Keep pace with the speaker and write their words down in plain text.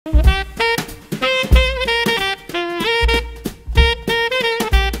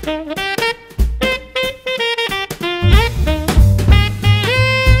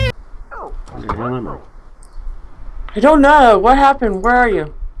don't know. What happened? Where are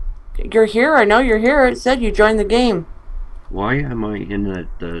you? You're here. I know you're here. It said you joined the game. Why am I in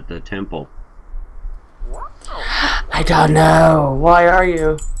the temple? I don't know. Why are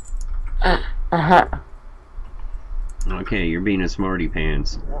you? Uh-huh. Okay, you're being a smarty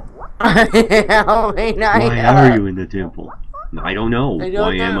pants. I mean, Why are you in the temple? I don't know. I Why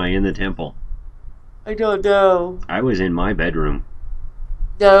don't am know. I in the temple? I don't know. I was in my bedroom.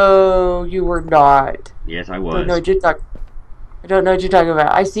 No, you were not. Yes, I Don't know was. what you're talking. I don't know what you're talking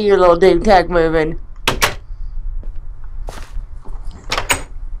about. I see your little name tag moving.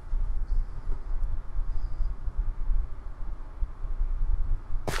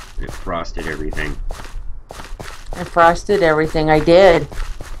 It frosted everything. I frosted everything. I did.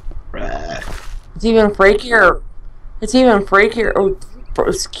 Right. It's even freakier. It's even freakier. Oh,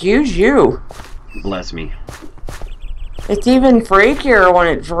 excuse you. Bless me. It's even freakier when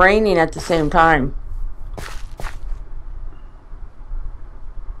it's raining at the same time.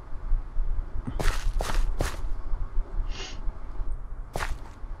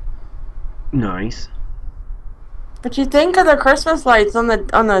 Nice. But you think of the Christmas lights on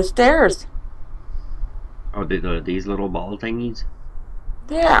the stairs? Oh, these little ball thingies?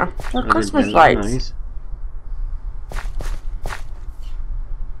 Yeah, they're Oh, Christmas those are lights. nice.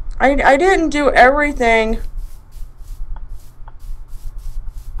 I didn't do everything.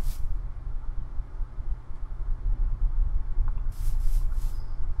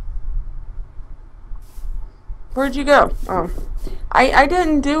 Where'd you go? Oh, I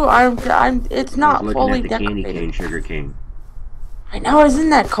didn't do. I'm. It's I was not looking fully at the candy decorated. cane sugar king. I know, isn't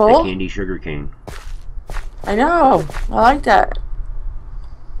that The cool? candy sugar king. I know. I like that.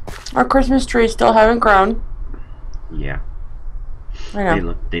 Our Christmas tree still haven't grown. Yeah. I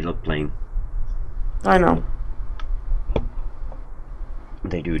They know. look plain. I know.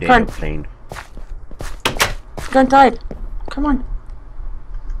 They do. They Come look on. plain. Gun died. Come on.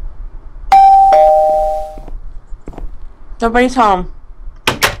 Nobody's home.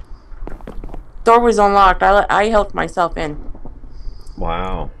 Door was unlocked. I helped myself in.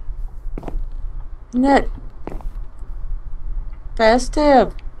 Wow. Isn't it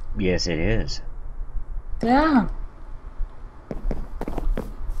festive? Yes, it is. Yeah.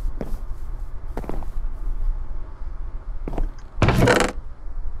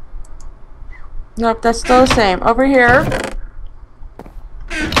 Nope, that's still the same. Over here.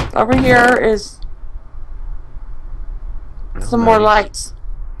 Over here is Oh, some more nice. lights.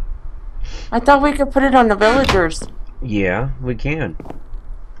 I thought we could put it on the villagers. Yeah, we can.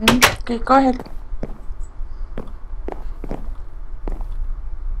 Okay, go ahead.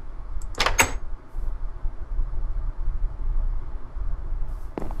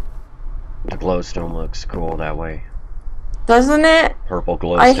 The glowstone looks cool that way. Doesn't it? Purple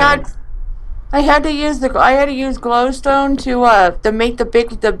I glowstone. had I had to use glowstone to make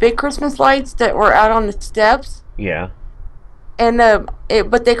the big Christmas lights that were out on the steps. Yeah. And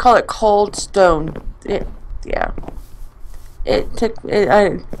but they call it cold stone. Yeah. It took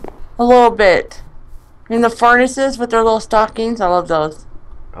a little bit. And the furnaces with their little stockings, I love those.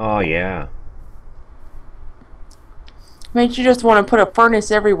 Oh, yeah. Makes you just want to put a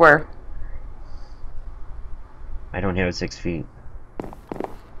furnace everywhere. I don't have 6 feet.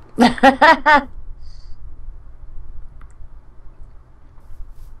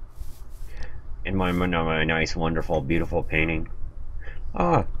 In my nice, wonderful, beautiful painting.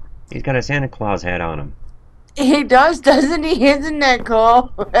 Oh, he's got a Santa Claus hat on him. He does, doesn't he? Isn't that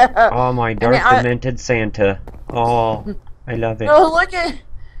cool? Oh, my I mean, dark demented Santa. Oh, I love it. oh, look at.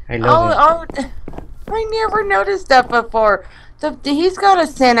 I love it. I never noticed that before. He's got a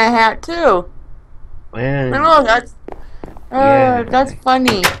Santa hat too. Well, Oh, yeah, that's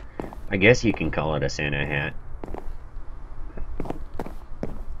funny. I guess you can call it a Santa hat.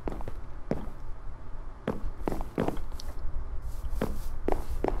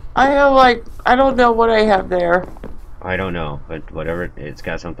 I don't know what I have there. I don't know, but whatever, it's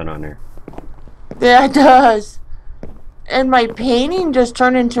got something on there. Yeah, it does. And my painting just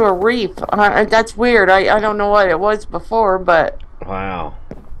turned into a reef. That's weird. I don't know what it was before, but. Wow.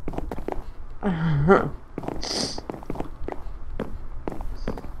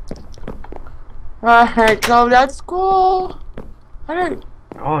 Right, so that's cool. I don't.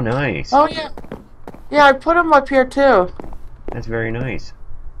 Oh, nice. Oh yeah, yeah. I put them up here too. That's very nice.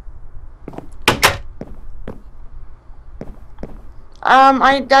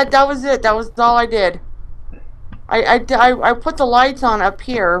 That was it. That was all I did. I put the lights on up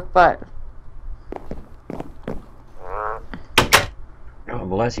here, but. Oh,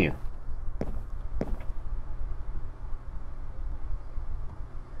 bless you.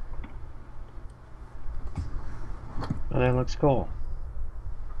 Oh, that looks cool.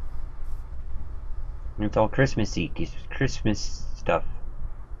 It's all Christmassy. It's Christmas stuff.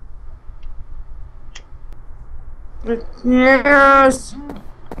 Yes. Yeah,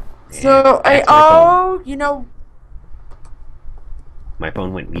 So that's my phone. you know, My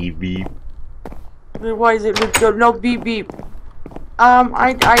phone went beep beep. why is it no beep beep?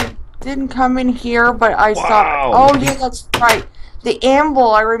 I didn't come in here, but I saw. Wow! Oh yeah, that's right. The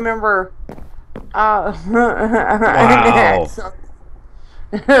anvil, I remember. Wow! So-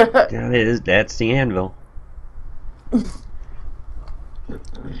 That's the anvil.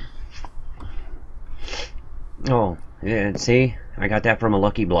 Oh, yeah, see? I got that from a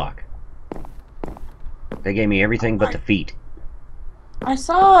lucky block. They gave me everything but the feet. I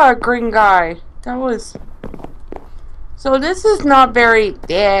saw a green guy. That was. So this is not very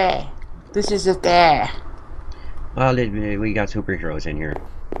there. This is just there. Well, we got superheroes in here.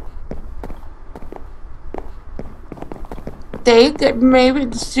 Maybe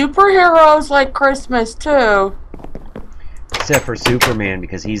the superheroes like Christmas too. Except for Superman,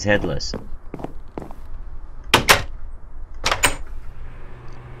 because he's headless.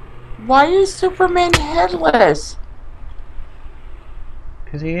 Why is Superman headless?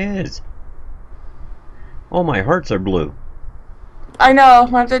 Because he is. Oh, my hearts are blue. I know,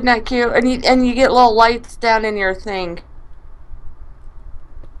 isn't that cute? And you get little lights down in your thing.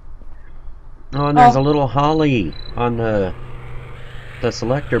 Oh, and there's a little holly on the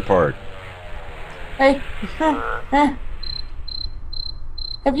selector part. Hey, have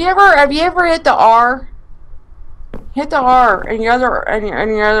you ever hit the R? Hit the R, and your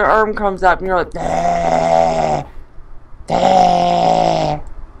other arm comes up, and you're like, "Dah, dah."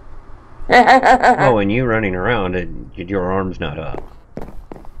 Oh, and you running around, and your arm's not up.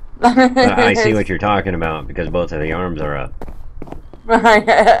 But I see what you're talking about, because both of the arms are up.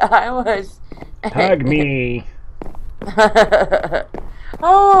 I was. Hug me!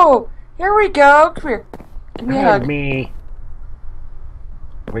 Oh, here we go. Come here. Give me a Hug hug. me!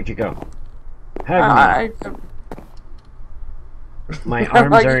 Where'd you go? Hug me! My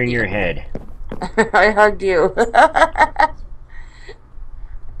arms are in your head. I hugged you.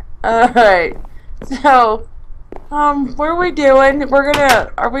 Alright. So, what are we doing?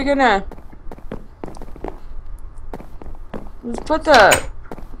 Are we gonna,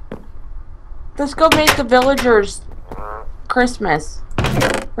 let's go make the villagers Christmas.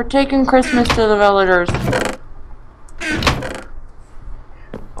 We're taking Christmas to the villagers.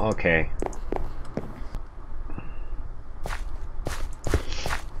 Okay.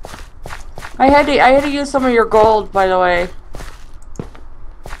 I had to use some of your gold, by the way.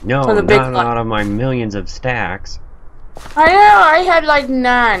 No, For the big not out of my millions of stacks. I know, I had like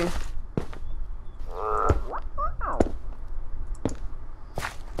none.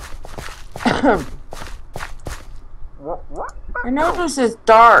 I know this is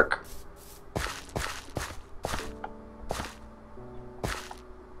dark.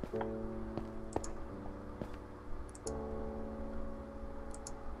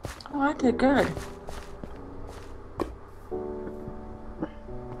 Oh, I did good.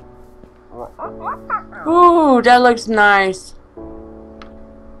 Ooh, that looks nice.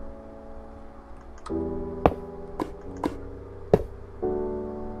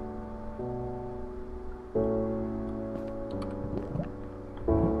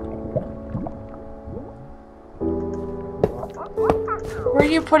 Where are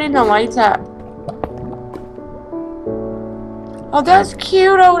you putting the lights at? Oh, that's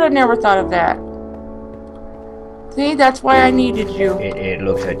cute. I would have never thought of that. See, that's why I needed you. It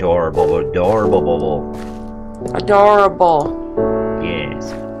looks adorable. Adorable. Adorable.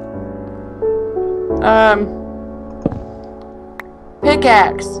 Yes.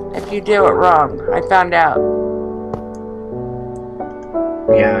 Pickaxe if you do it wrong. I found out.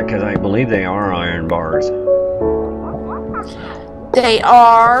 Yeah, because I believe they are iron bars. They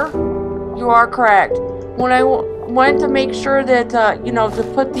are. You are correct. When I went to make sure that, you know, to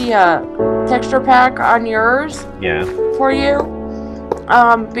put the texture pack on yours Yeah. for you,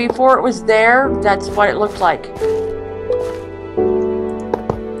 before it was there, that's what it looked like.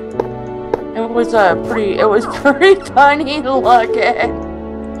 It was pretty funny to look at.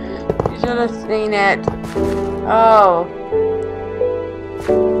 You should have seen it. Oh.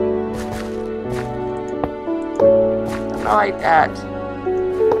 I like that.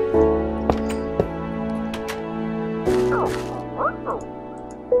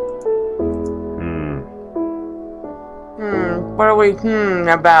 What are we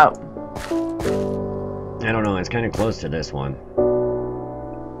about? I don't know, it's kind of close to this one.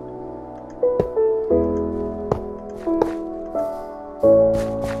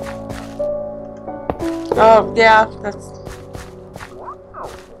 Oh, yeah, that's...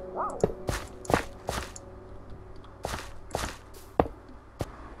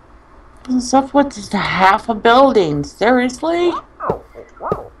 What's up with just half a building? Seriously?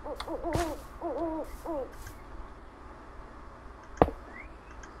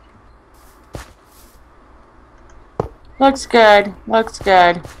 Looks good. Looks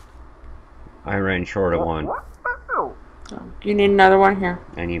good. I ran short of one. You need another one here.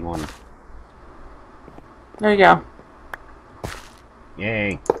 I need one. There you go.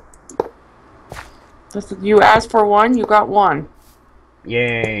 Yay. Listen, you asked for one, you got one.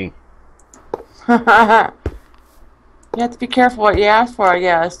 Yay. You have to be careful what you ask for, I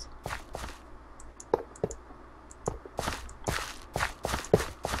guess.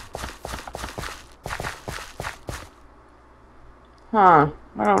 Huh.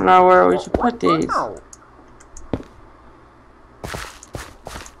 I don't know where we should put these.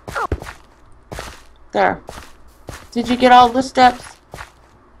 There. Did you get all the steps?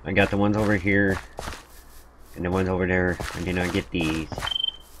 I got the ones over here. And the ones over there. I did not get these.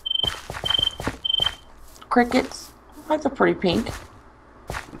 Crickets. That's a pretty pink.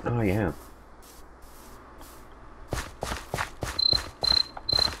 Oh, yeah.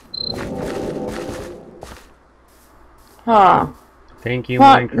 Huh. Thank you,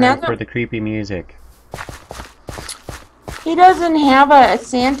 Well, Minecraft, for the creepy music. He doesn't have a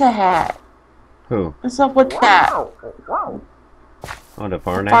Santa hat. Who? What's up with that? Oh, the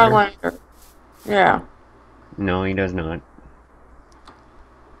Farlander? Farlander. Yeah. No, he does not.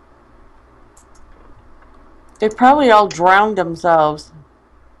 They probably all drowned themselves.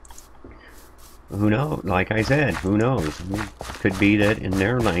 Who knows? Like I said, who knows? It could be that in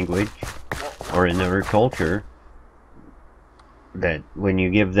their language, or in their culture, that when you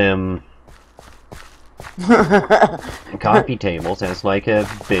give them coffee tables, that's like a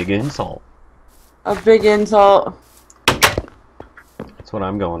big insult. A big insult. That's what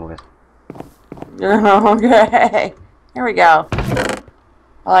I'm going with. Okay. Here we go.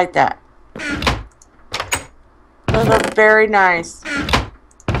 I like that. Those are very nice.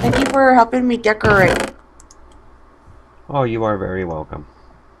 Thank you for helping me decorate. Oh, you are very welcome.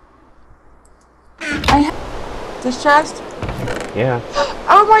 I have this chest. Yeah.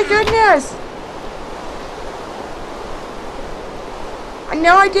 Oh my goodness!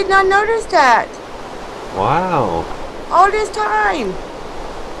 No, I did not notice that. Wow. All this time.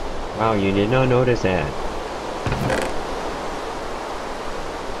 Wow, you did not notice that.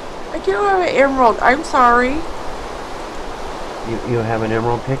 I do have an emerald. I'm sorry. You have an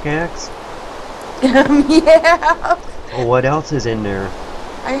emerald pickaxe? Yeah. Well, what else is in there?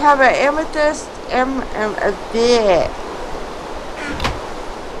 I have an amethyst. I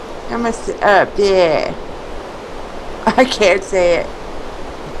can't say it.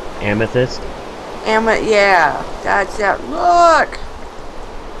 Amethyst? Yeah, that's it. Look.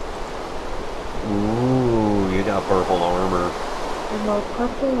 Ooh, you got purple armor. I'm all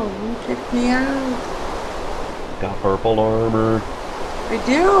purple. You check me out. Got purple armor. I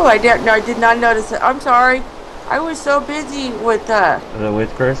do. I did not notice it. I'm sorry. I was so busy with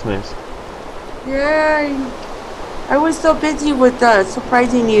With Christmas. yeah. I was so busy with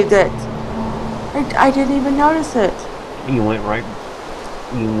surprising you that I didn't even notice it. You went right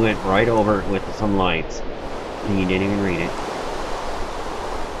over it with some lights, and you didn't even read it.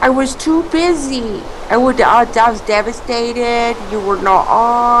 I was too busy. I was devastated. You were not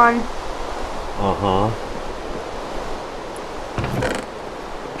on. Uh-huh.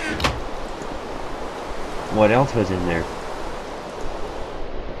 What else was in there?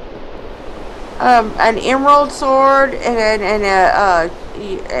 An emerald sword and a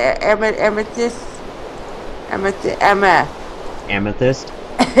amethyst. Amethyst?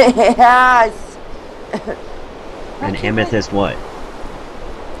 Yes. An amethyst what?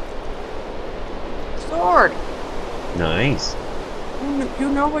 Sword. Nice. You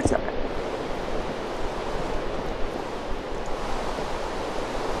know what's up.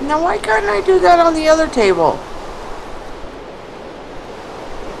 Now why couldn't I do that on the other table?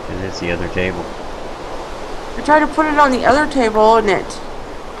 And it's the other table. I tried to put it on the other table and it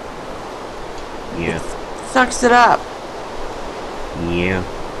sucks it up. Yeah.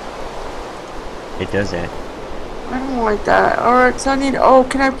 It does that. I don't like that. Alright, so I need... Oh,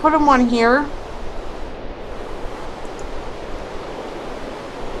 can I put them on here?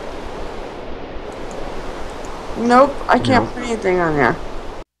 Nope, I can't put anything on there.